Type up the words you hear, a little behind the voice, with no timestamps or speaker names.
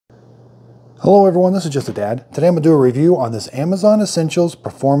Hello everyone, this is Just a Dad. Today I'm going to do a review on this Amazon Essentials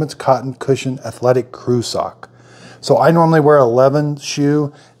Performance Cotton Cushion Athletic Crew Sock. So I normally wear an 11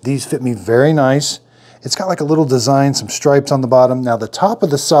 shoe. These fit me very nice. It's got like a little design, some stripes on the bottom. Now the top of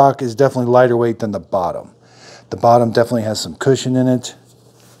the sock is definitely lighter weight than the bottom. The bottom definitely has some cushion in it.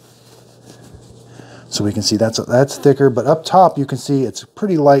 So we can see that's thicker, but up top you can see it's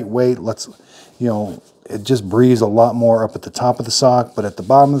pretty lightweight. It just breathes a lot more up at the top of the sock, but at the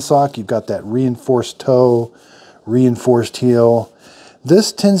bottom of the sock, you've got that reinforced toe, reinforced heel.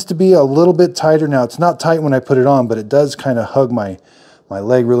 This tends to be a little bit tighter. Now, it's not tight when I put it on, but it does kind of hug my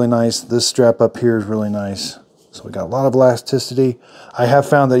leg really nice. This strap up here is really nice. So we got a lot of elasticity. I have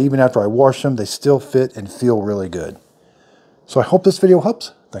found that even after I wash them, they still fit and feel really good. So I hope this video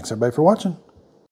helps. Thanks everybody for watching.